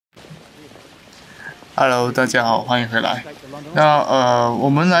Hello， 大家好，欢迎回来。那我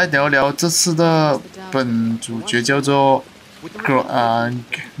们来聊聊这次的本主角叫做Grandson，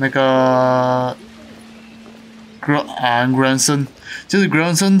 就是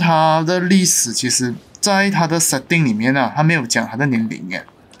Grandson 他的历史其实在他的 setting 里面啊，他没有讲他的年龄耶，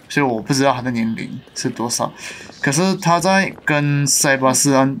所以我不知道他的年龄是多少。可是他在跟塞巴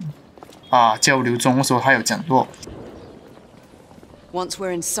斯安交流中的时候，他有讲过。Once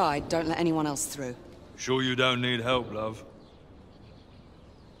we're inside, don't let anyone else through. Sure you don't need help, love?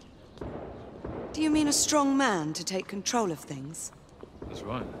 Do you mean a strong man to take control of things? That's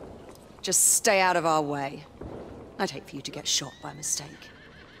right. Just stay out of our way. I'd hate for you to get shot by mistake.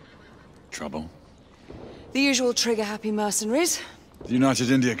 Trouble? The usual trigger-happy mercenaries. The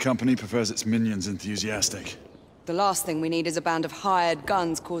United India Company prefers its minions enthusiastic. The last thing we need is a band of hired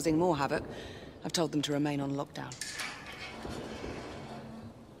guns causing more havoc. I've told them to remain on lockdown.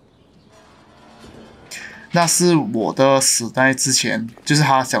 那是我的时代之前，就是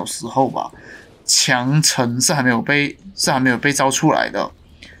他小时候吧。强城是还没有被造出来的，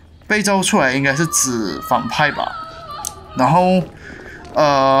被造出来应该是指反派吧。然后，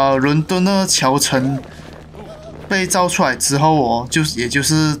伦敦的桥城被造出来之后也就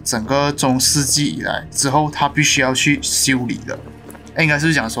是整个中世纪以来之后，他必须要去修理的，应该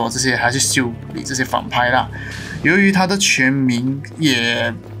是讲说这些还是修理这些反派啦。由于他的全名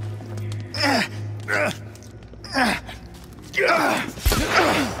也。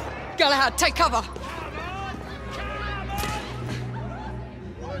Galahad, take cover!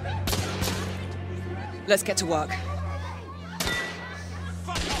 Let's get to work.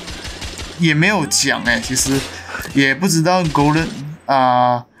 也没有讲其实也不知道Golden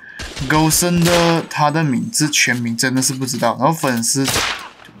的他的全名真的是不知道。然后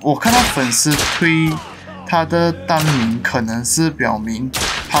我看到粉丝推他的单名，可能是表明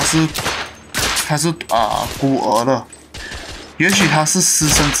他是孤儿了。也许他是私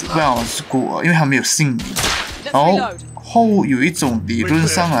生子，不然我是孤儿，因为他没有姓名。然后有一种理论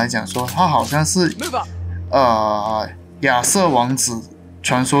上来讲说，他好像是亚瑟王子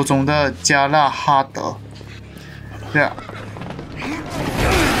传说中的加纳哈德，对啊。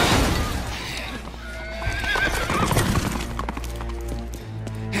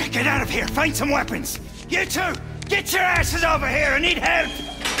Get out of here! Find some weapons! You two! Get your asses over here! I need help!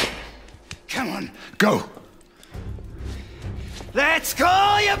 Come on, Go! Let's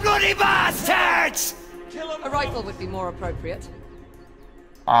go, you bloody bastards! A rifle would be more appropriate.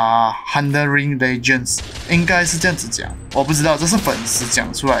 Handling Legends 应该是这样子讲，我不知道，这是粉丝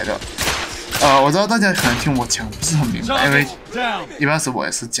讲出来的。我知道大家可能听我讲不是很明白，因为一般时我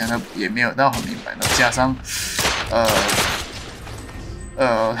也是讲的也没有到很明白的，加上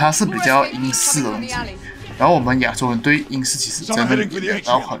它是比较英式的东西，然后我们亚洲人对英式其实真的没有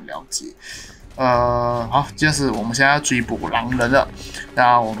到很了解。好，就是我们现在要追捕狼人了，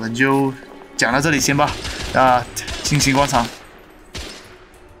那我们就讲到这里先吧。轻轻观察。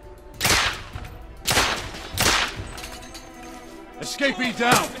Escapee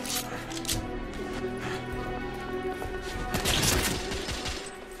down!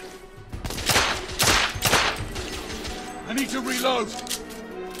 I need to reload!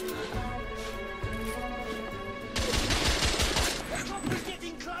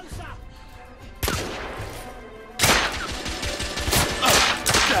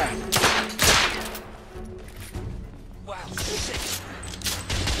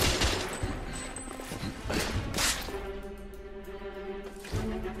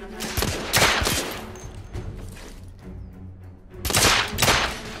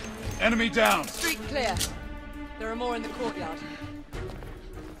 Enemy down! Street clear. There are more in the courtyard.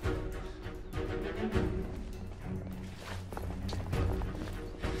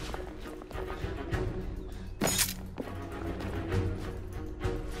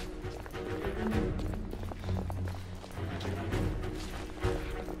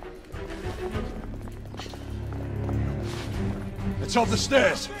 It's up the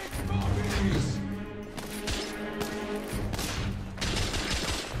stairs!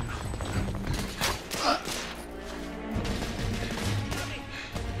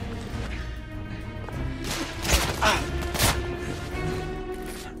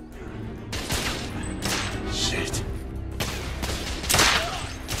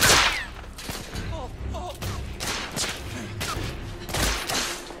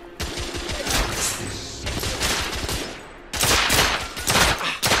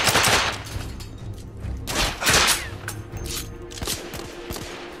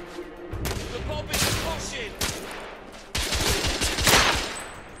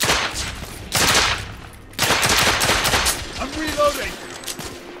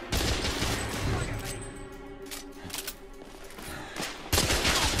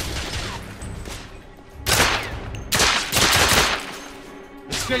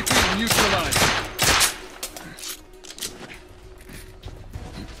 escaping and neutralized.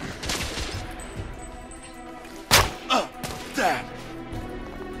 Damn.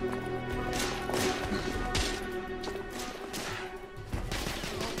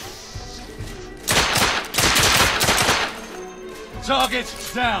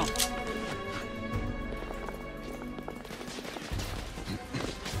 Target down.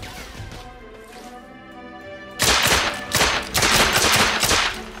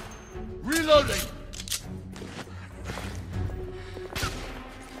 Reloading.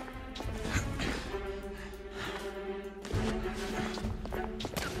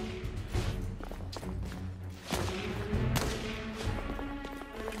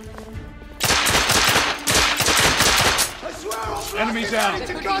 Enemy down.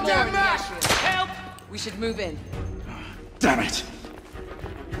 Goddamn help! We should move in. Damn it.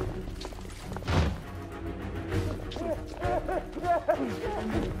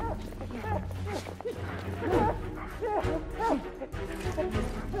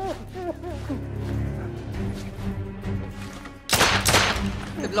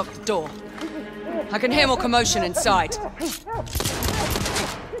 They've locked the door. I can hear more commotion inside.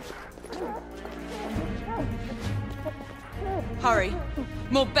 Hurry.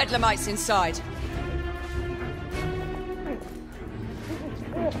 More bedlamites inside.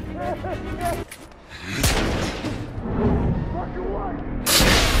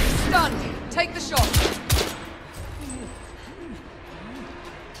 Stunned. Take the shot.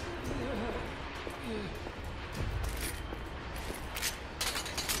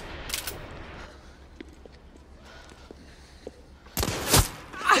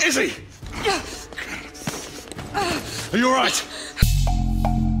 Izzy! Are you alright?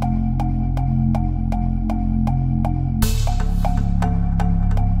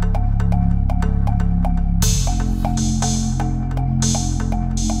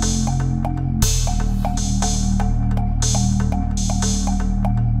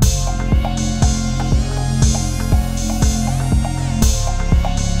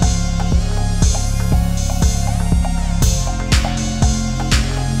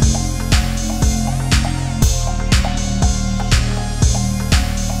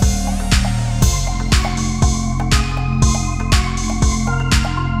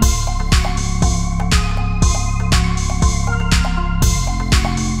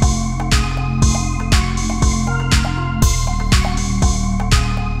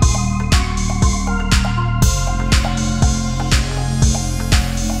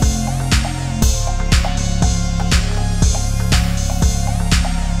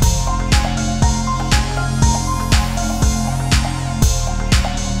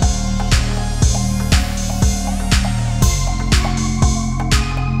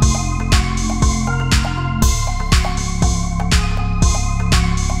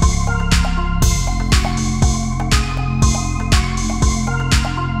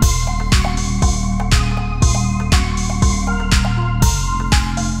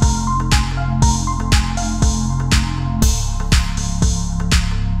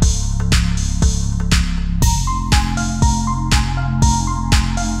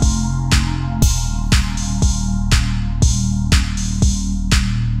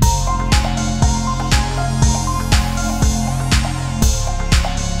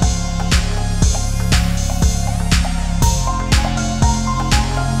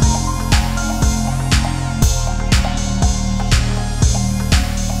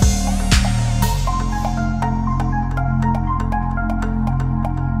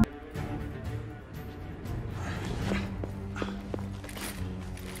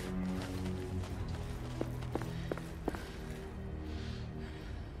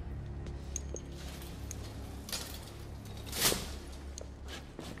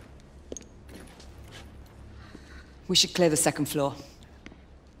 We should clear the second floor.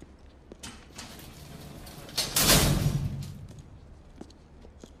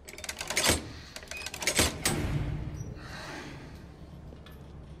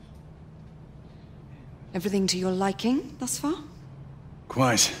 Everything to your liking thus far?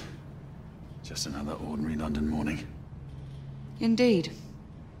 Quite. Just another ordinary London morning. Indeed.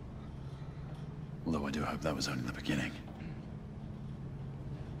 Although I do hope that was only the beginning.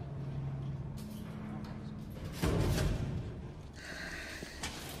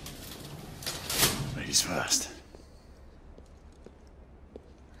 Ladies first.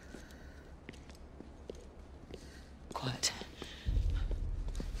 Quiet.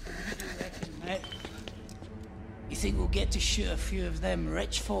 Mate, you think we'll get to shoot a few of them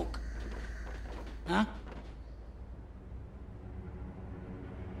rich folk? Huh?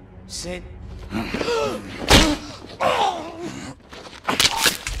 Sid?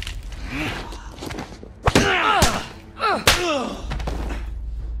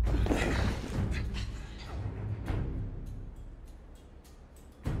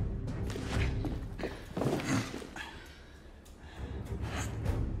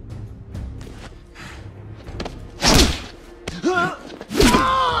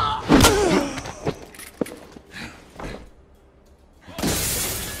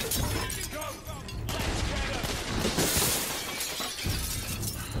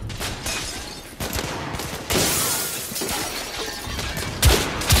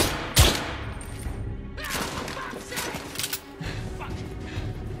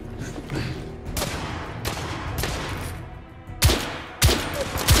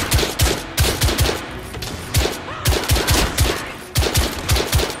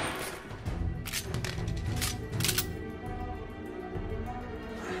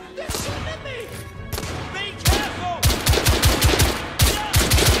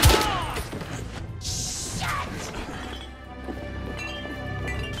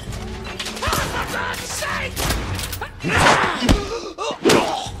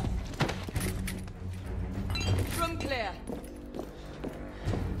 Room clear.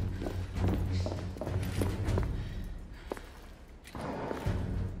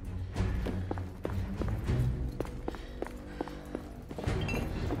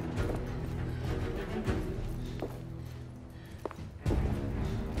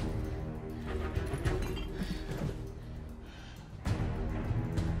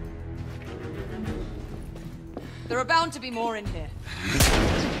 There are bound to be more in here.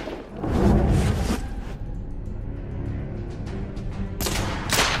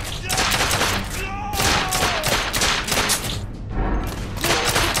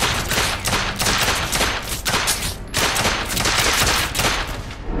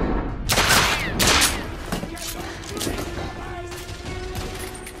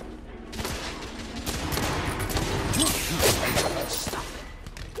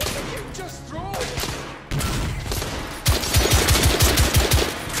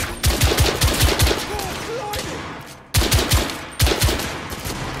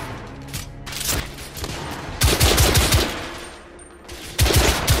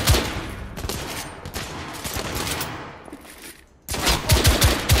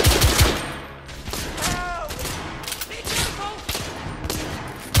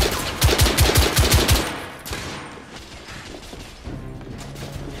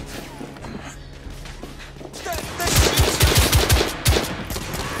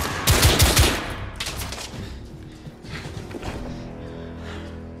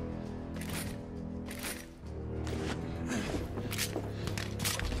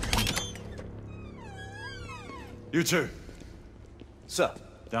 You two, Sir.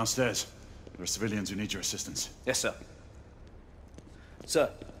 downstairs. There are civilians who need your assistance. Yes, sir. Sir,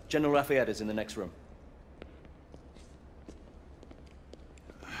 General Lafayette is in the next room.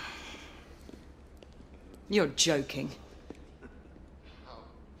 You're joking.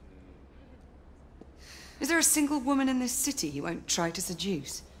 Is there a single woman in this city you won't try to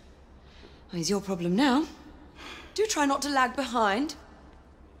seduce? Well, it's your problem now. Do try not to lag behind.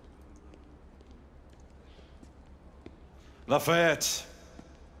 Lafayette!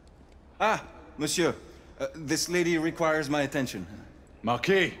 Ah, monsieur. This lady requires my attention.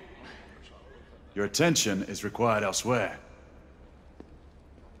 Marquis! Your attention is required elsewhere.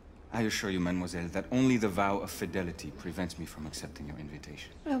 I assure you, mademoiselle, that only the vow of fidelity prevents me from accepting your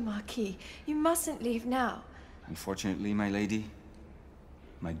invitation. Oh, Marquis, you mustn't leave now. Unfortunately, my lady,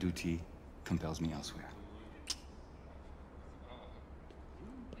 my duty compels me elsewhere.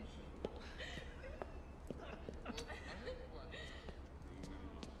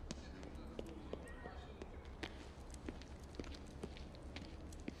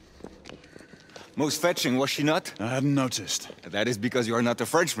 Most fetching, was she not? I hadn't noticed. That is because you are not a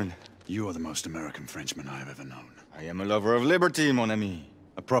Frenchman. You are the most American Frenchman I have ever known. I am a lover of liberty, mon ami.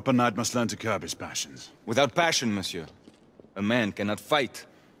 A proper knight must learn to curb his passions. Without passion, monsieur, a man cannot fight.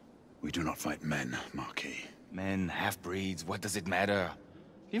 We do not fight men, Marquis. Men, half-breeds, what does it matter?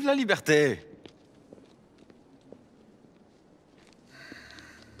 Vive la liberté!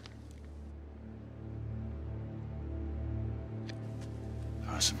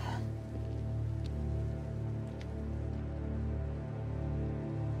 Personal.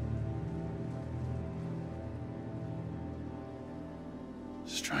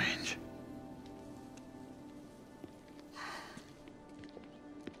 Strange.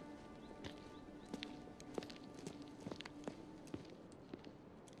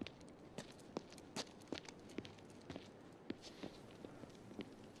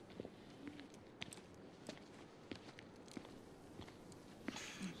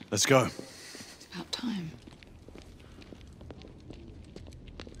 Let's go. It's about time.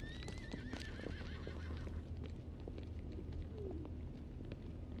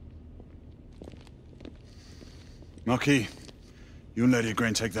 Marquis, you and Lady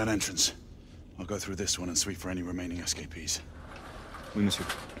Grain take that entrance. I'll go through this one and sweep for any remaining escapees. Oui, monsieur.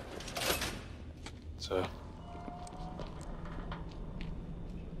 Sir.